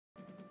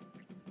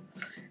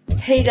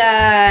Hey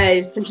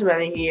guys,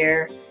 Pinchaman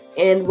here,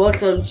 and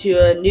welcome to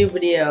a new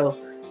video.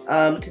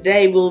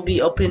 Today we'll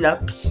be opening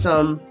up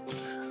some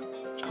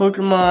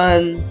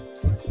Pokemon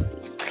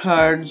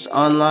cards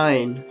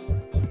online.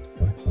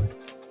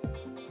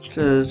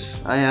 Because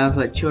I have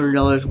like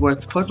 $200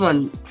 worth of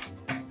Pokemon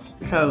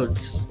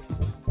codes.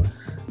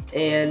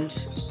 And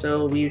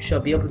so we shall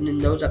be opening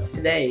those up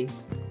today.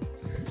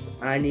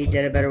 I need to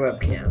get a better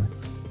webcam.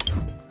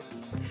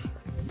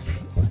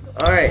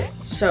 Alright,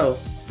 so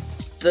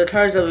the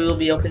cards that we will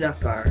be opening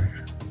up are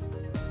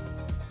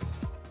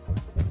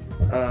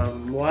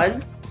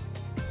 1,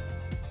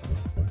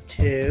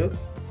 2,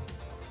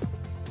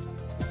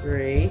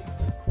 3,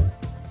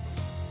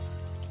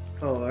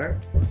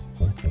 4,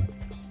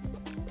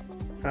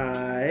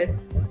 5,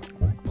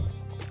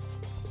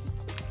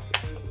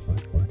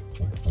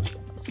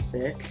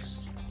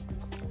 6,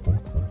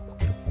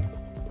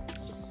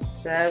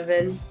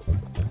 7,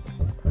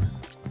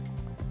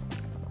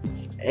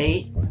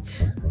 8,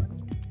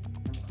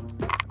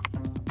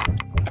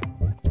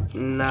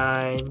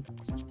 9,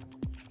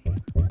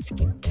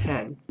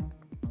 10.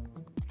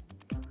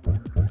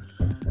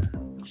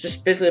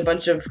 Just basically a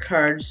bunch of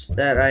cards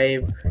that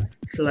I've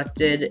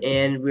collected,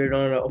 and we're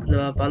going to open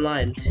them up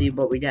online and see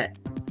what we get.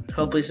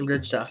 Hopefully some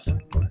good stuff.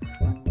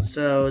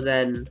 So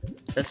then,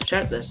 let's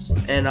start this.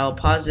 And I'll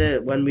pause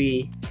it when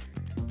I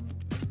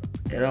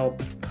open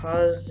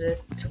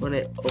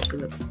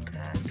the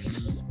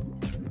packs.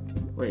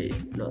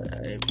 Wait, no,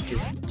 I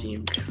give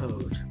team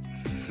code.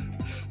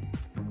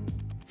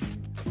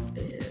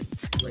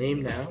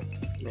 Name now,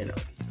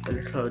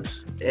 under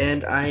codes,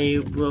 and I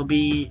will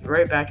be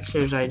right back as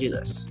soon as I do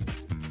this.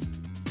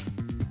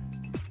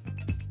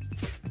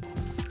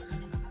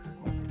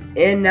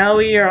 And now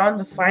we are on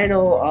the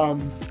final,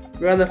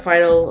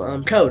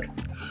 code.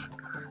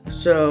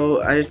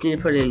 So I just need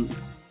to put in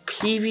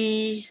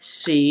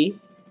PVC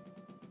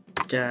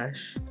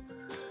dash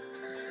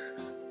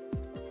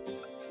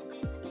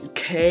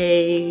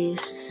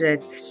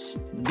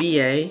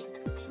K6BA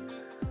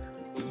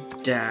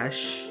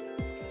dash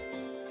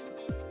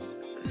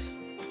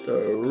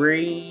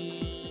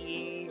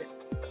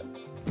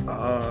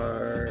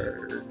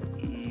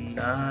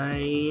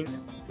 3R9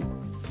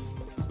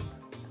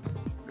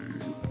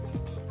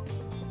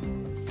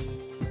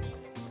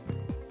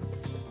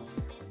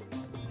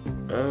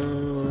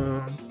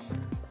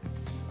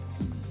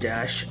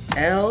 dash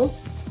LR5.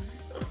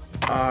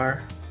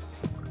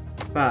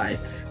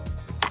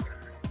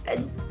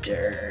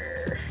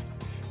 Enter.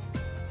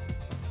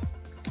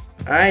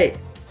 Alright,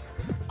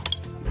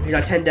 we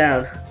got 10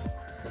 down.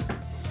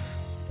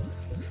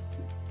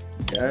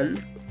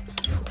 Done.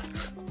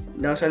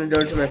 Now it's time to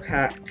go into my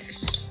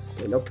packs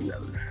and open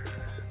them.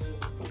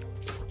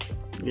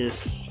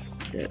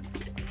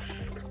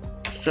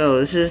 So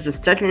this is the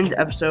second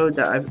episode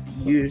that I've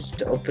used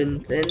to open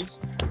things.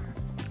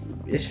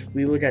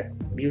 We will get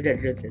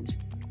good things.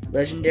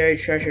 Legendary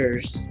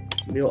treasures.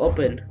 We will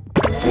open.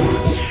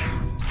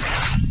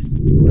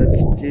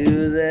 Let's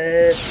do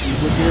this. We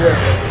will do this.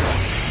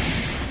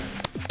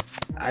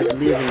 I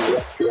believe in you.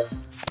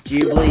 Do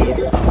you believe?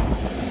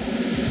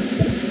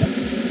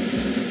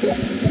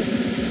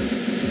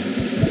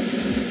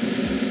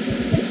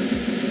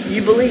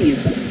 You believe,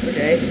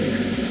 okay?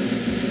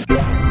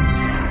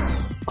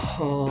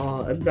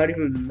 Oh, I'm not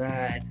even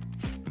mad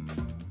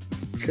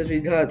because we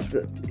got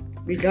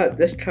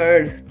this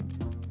card,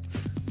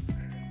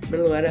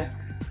 Meloetta.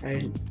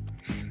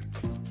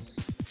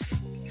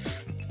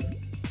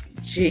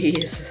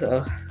 Jeez,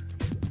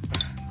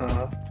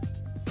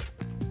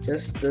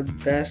 just the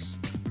best.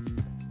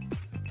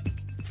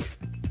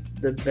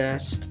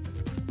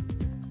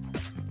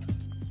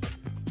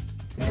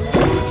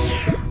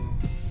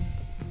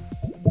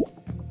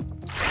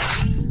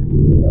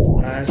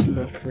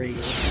 Plasma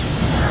freeze.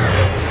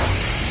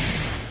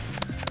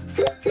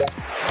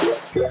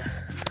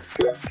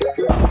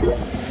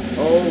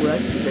 Oh,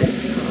 that's the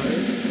next card.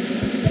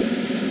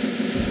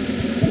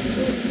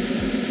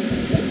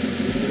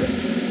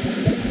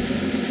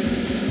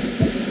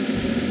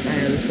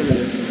 Let's go to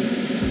this one.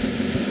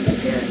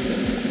 Yeah.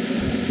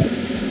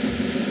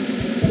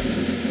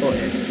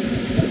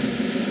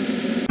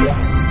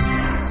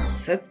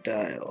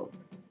 Sceptile.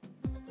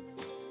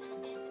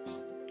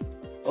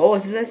 Oh, I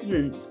think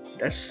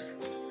that's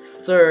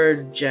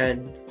third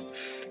gen.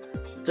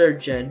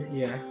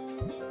 Yeah.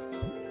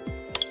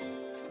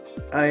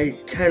 I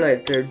kinda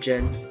like third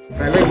gen.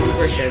 I like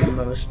first gen the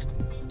most.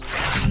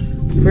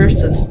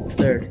 First and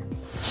third.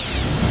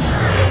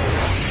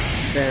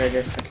 Then I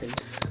guess second.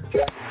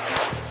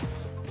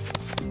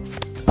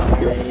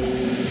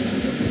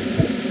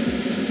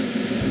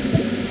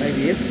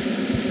 Maybe.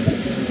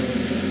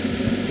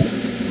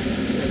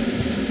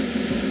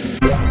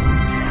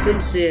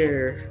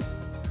 Sincere.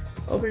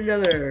 Open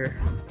another.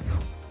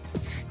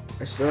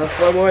 I still have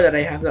 4 more that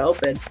I have to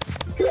open.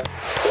 You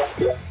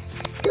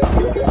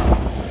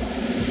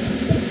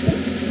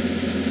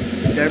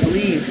gotta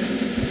believe.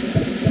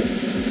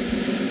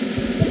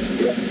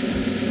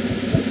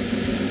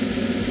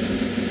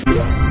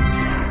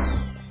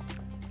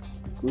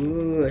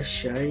 Ooh, a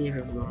shiny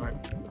Pokemon.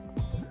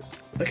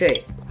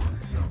 Okay,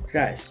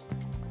 guys,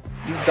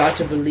 you got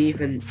to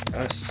believe in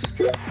us.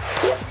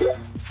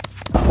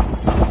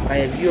 I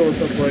have you on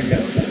Pokemon Go.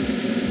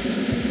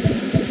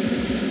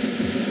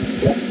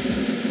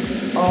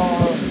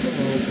 Oh,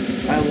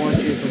 I want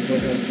you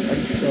Pokemon Go.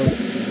 I'm so.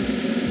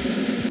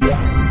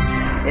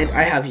 And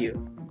I have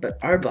you, but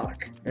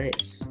Arbok,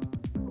 nice.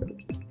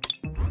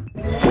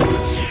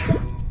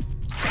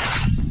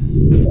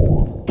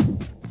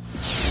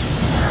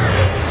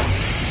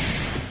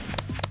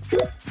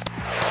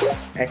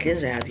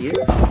 Ekans, I have you.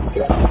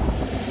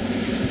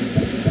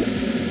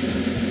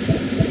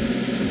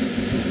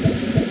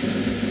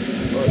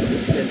 Oh,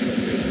 this is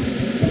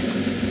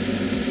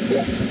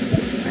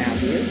I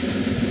have you.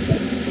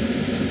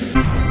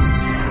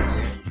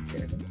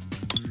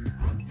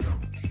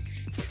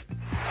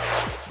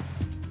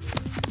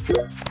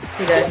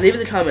 Hey guys, leave in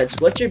the comments,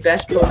 what's your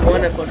best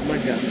Pokemon at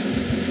Pokemon Go?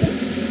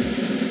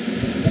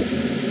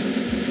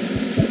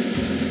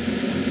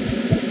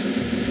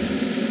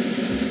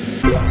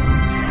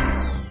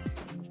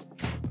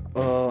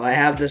 Oh, I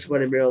have this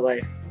one in real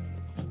life.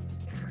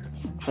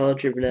 Hello,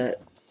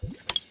 Tribunette.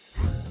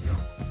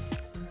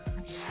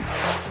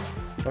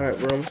 Alright,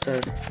 we're almost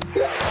done.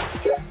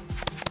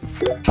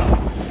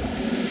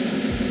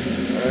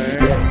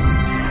 Alright.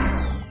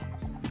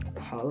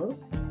 Hollow?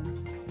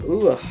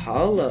 Ooh, a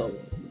hollow.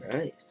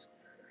 Nice.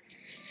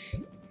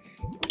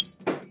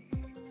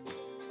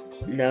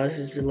 Now this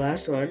is the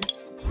last one.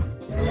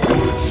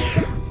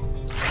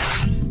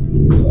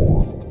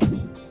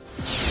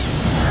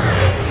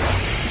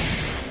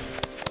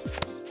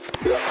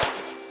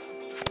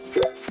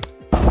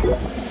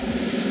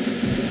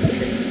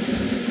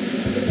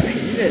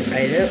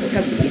 I don't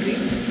have the Eevee.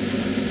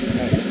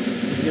 Alright,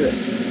 let's do this.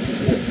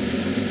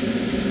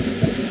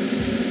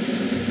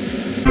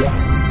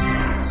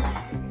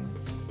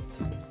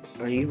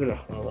 Are you even a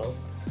hollow?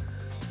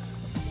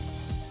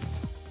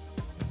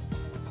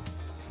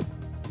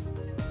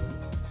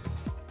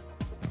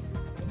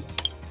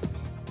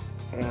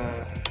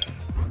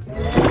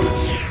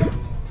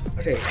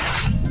 Okay,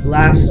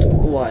 last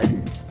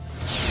one.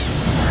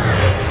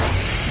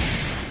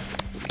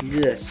 You do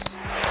this.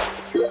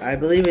 I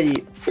believe in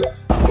you.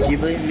 Do you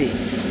believe me?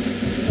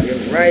 You're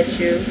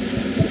Raichu,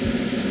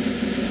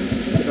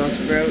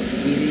 Bellsprout,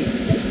 Eevee,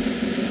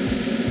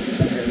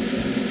 and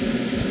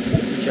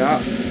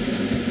Chop.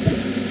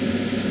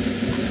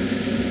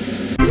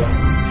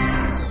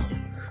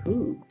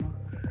 Ooh.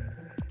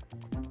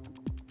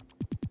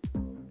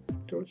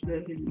 Don't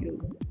have you.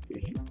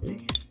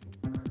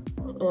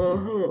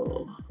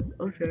 Oh,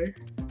 okay.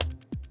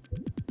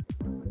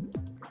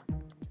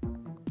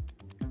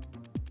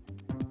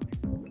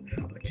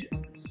 How much is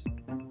this?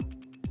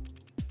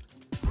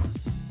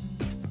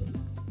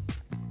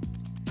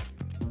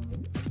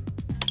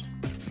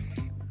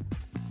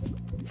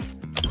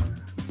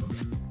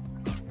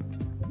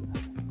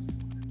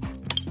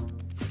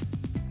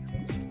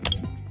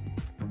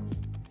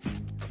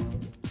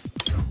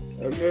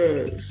 I'm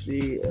gonna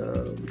see,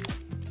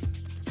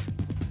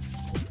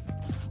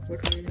 what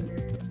do I do?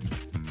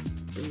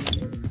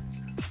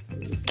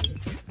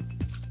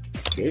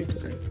 Game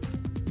time.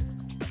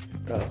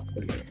 Oh,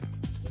 okay.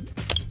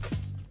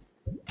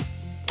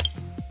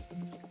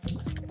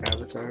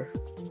 Avatar.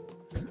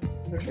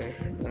 Okay,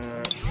 I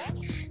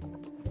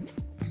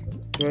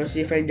wanna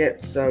see if I can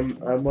get some,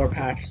 more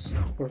packs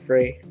for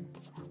free.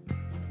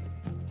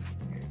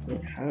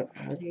 Wait, how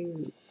do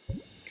you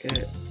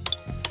get...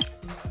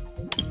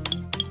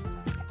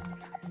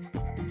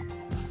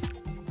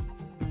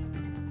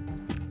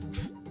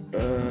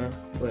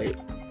 Wait.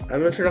 I'm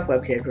gonna turn off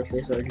webcam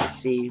quickly so I can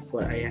see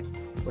what I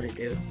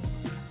do.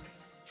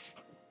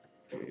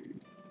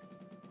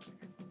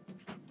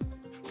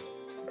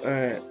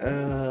 Alright,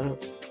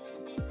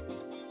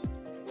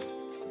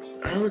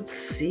 I don't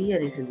see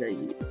anything that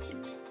you...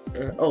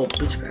 oh,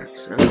 boots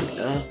cracks.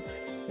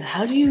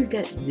 How do you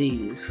get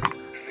these?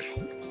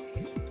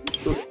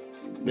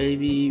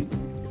 Maybe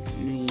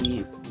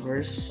me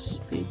worse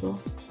people?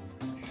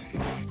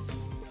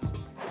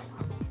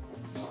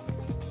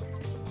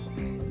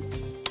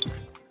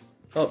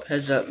 Oh,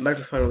 heads up,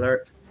 microphone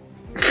alert.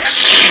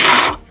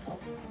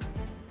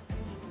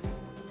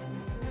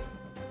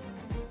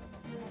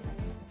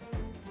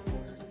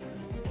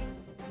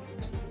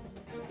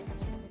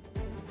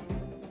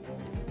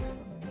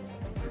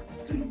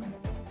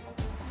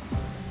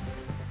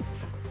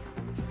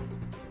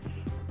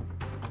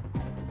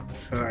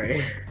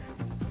 Sorry.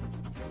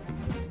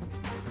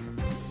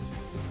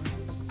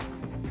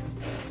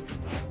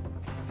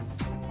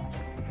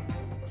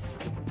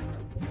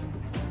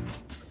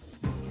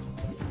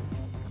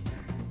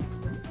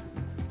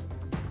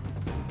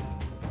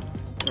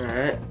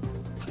 Alright.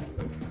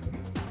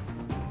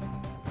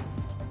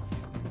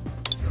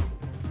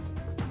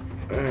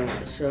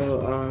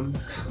 So,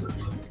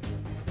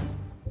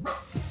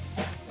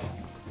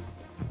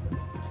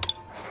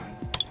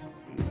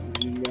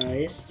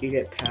 nice. You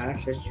get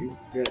packs as you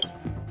get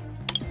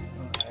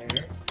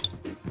higher.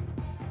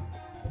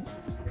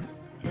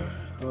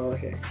 Oh,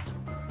 okay.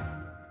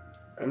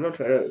 I'm gonna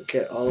try to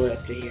get all the way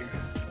up to here.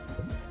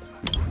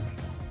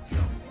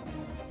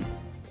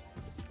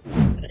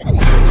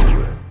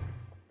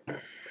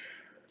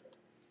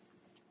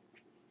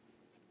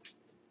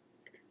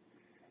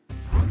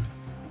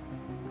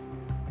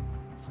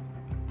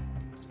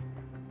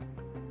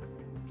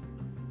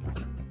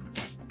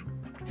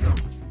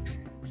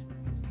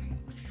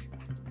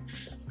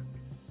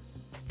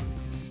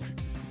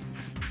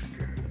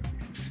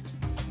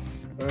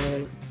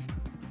 Alright.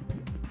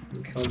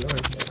 Come on.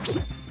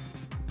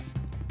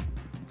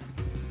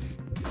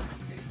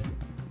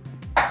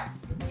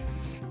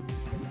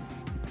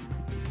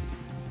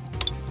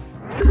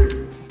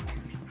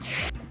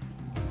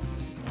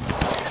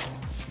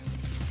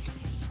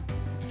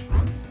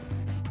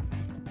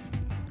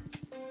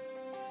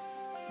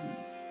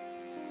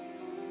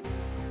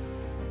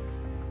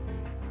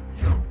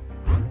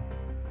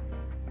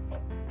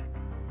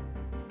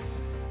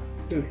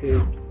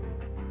 Woohoo.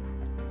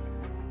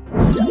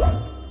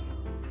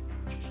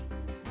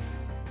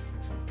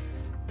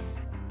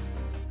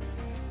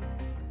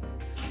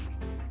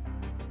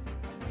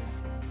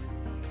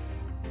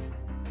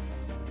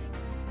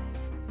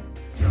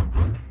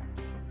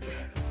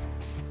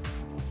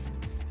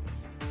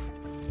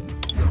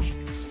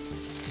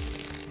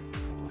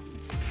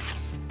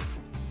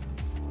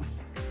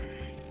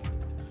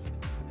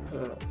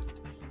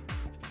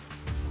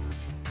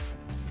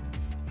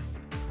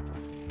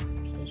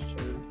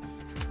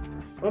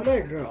 Oh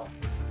my girl.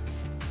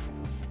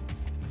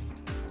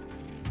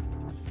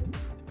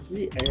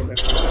 The end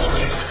okay.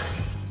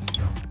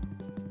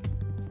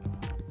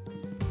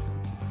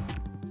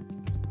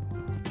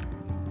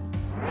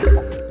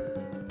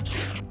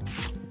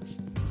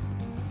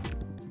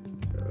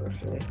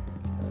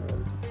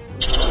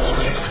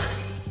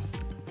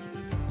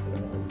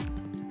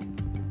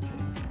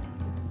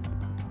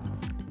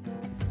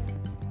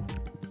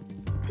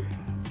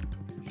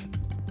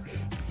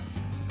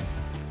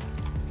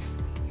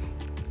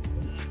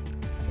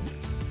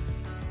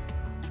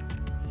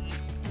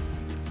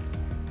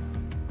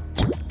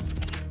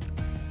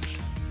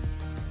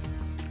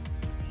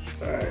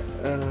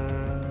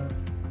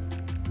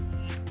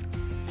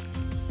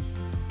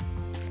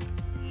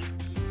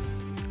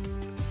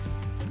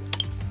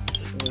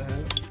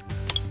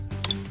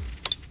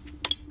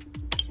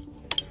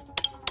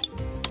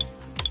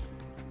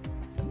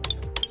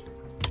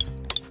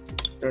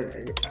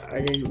 Alright,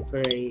 I didn't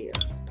put any,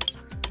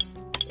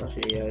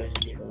 actually, yeah, this is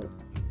default.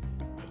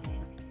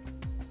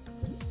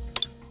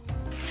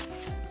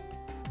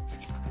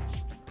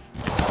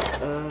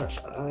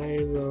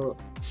 I will.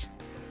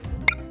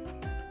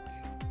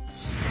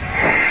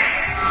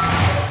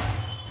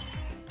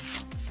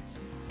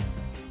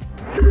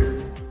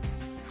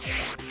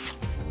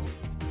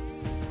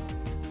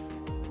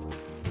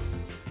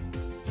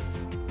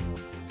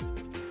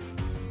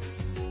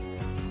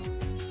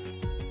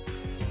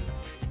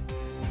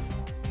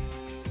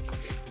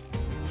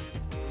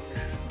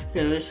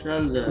 Okay, let's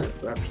run the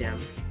webcam.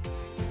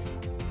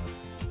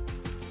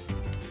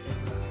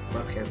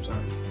 Webcam's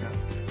on.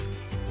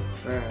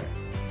 Yeah. Alright.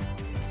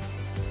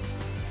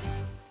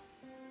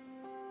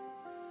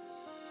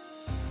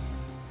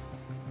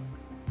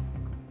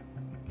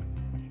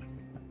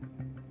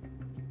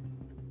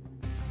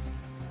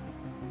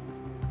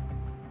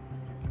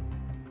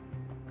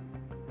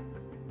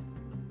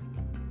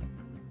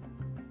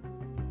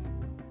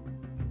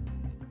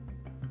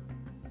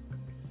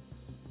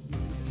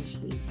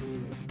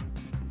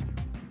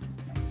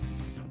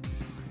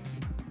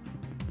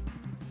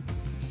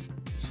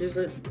 Is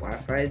the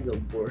Wi-Fi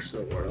the worst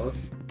in the world?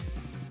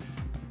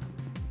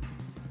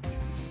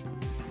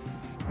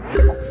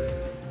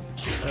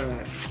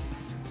 Alright.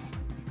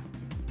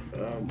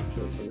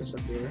 Put this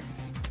up here.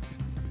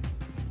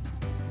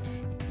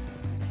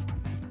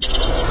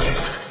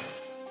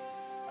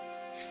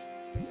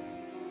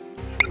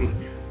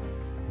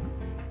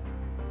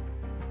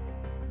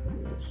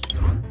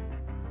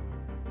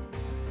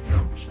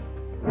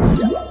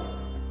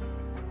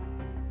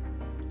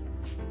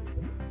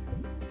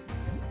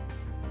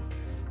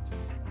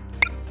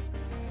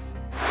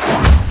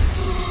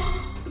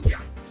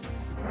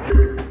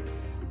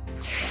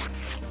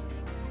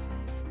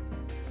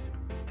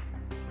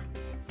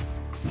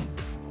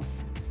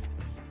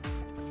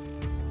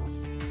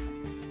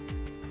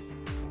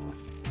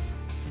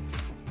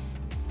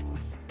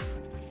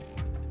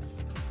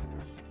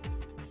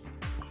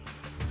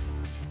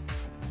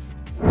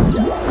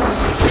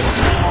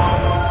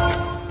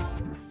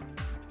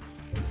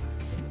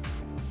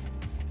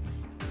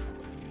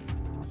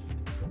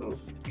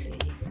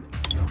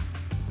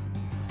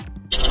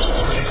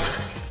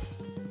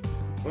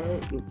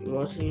 You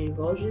want to see any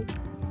potion?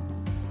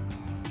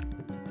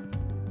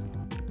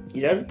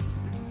 You done?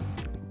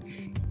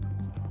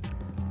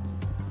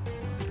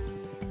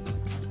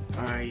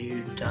 Are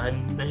you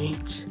done,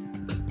 mate?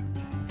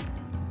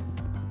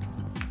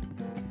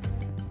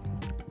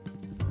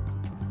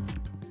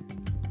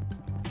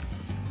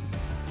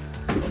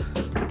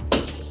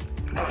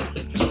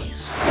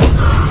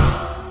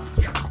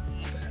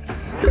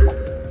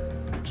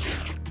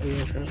 Are you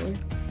gonna translate?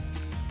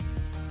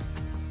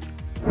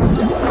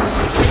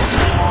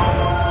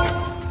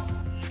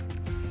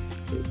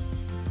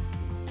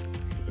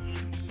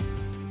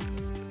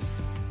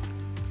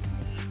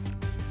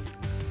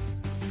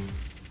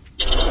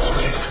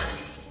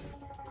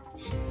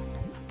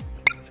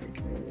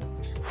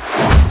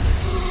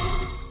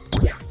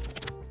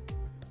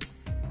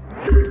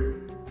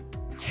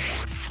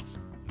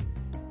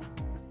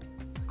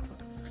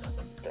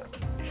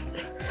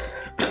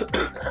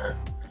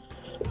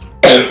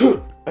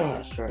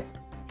 Oh, sorry.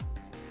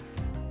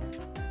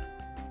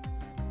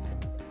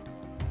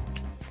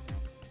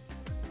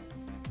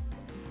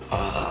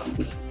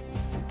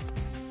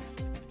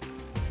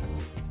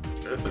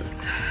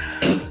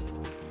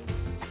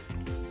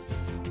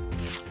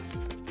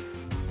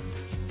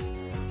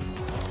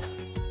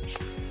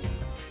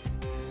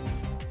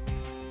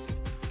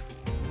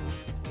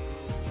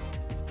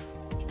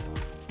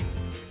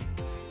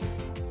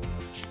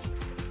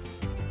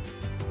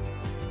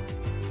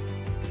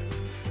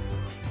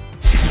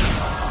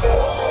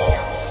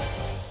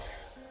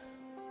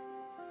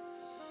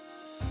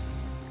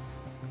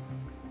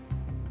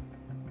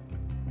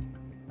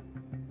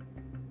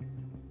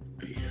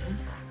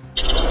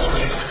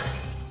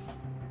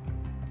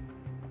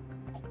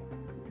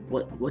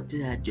 What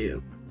did that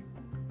do?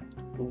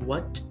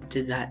 What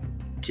did that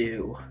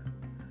do?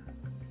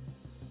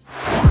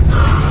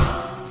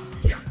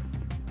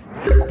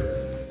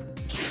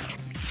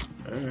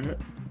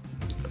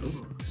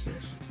 Ooh, what's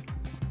this?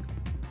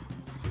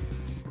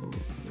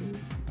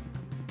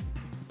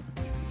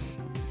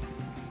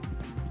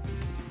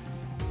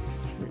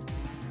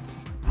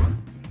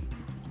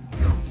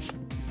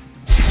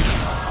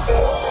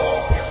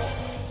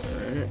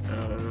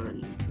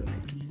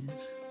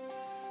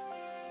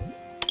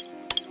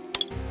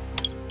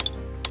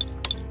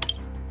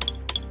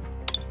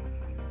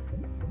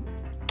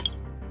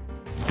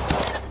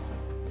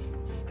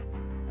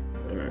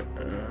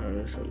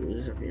 So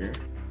this up here.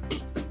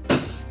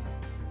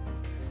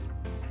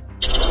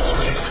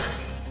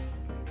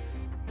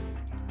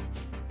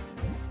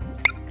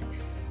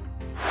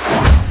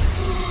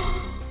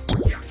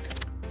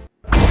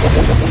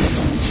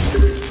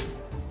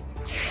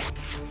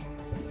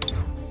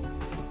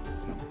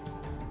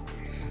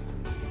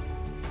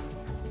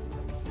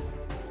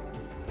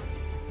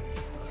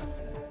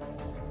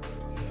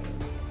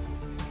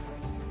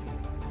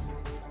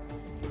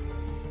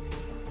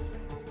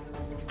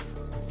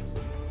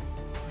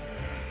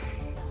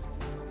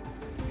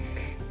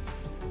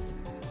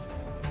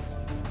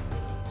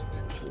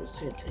 It's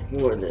gonna take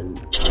more than.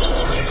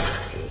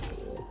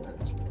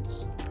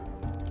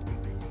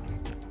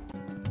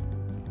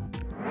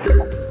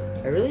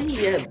 I really need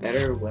to get a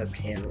better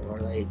webcam or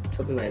like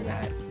something like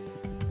that.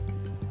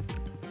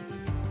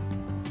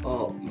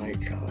 Oh my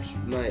gosh,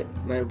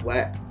 my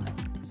web.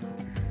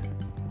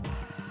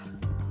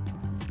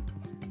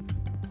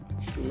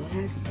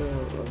 Select the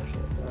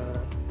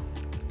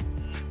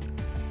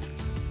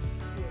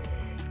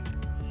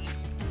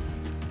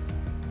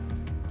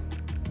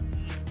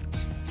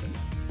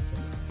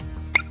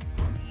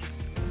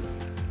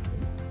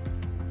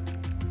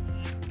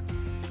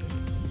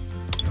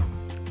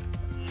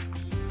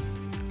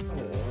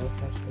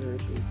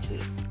version 2.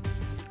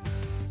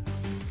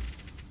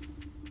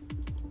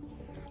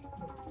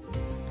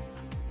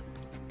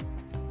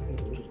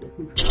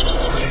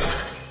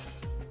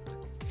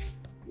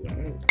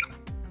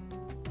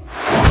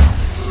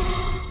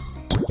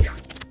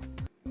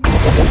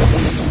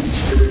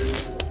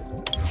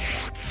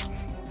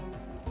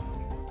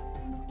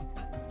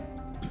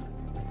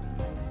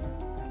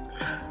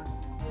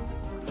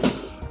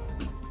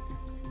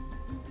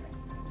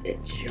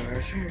 It's your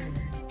turn.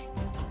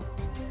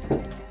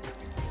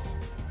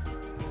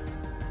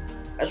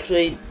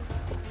 Actually,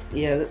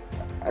 yeah,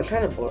 I'm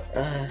kind of bored.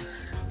 I'm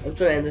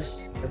gonna end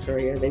this episode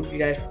right here. Thank you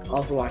guys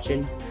all for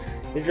watching.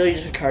 It was really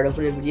just a card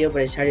opening video, but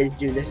I decided to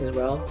do this as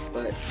well.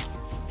 But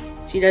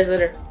see you guys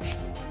later.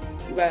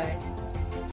 Goodbye.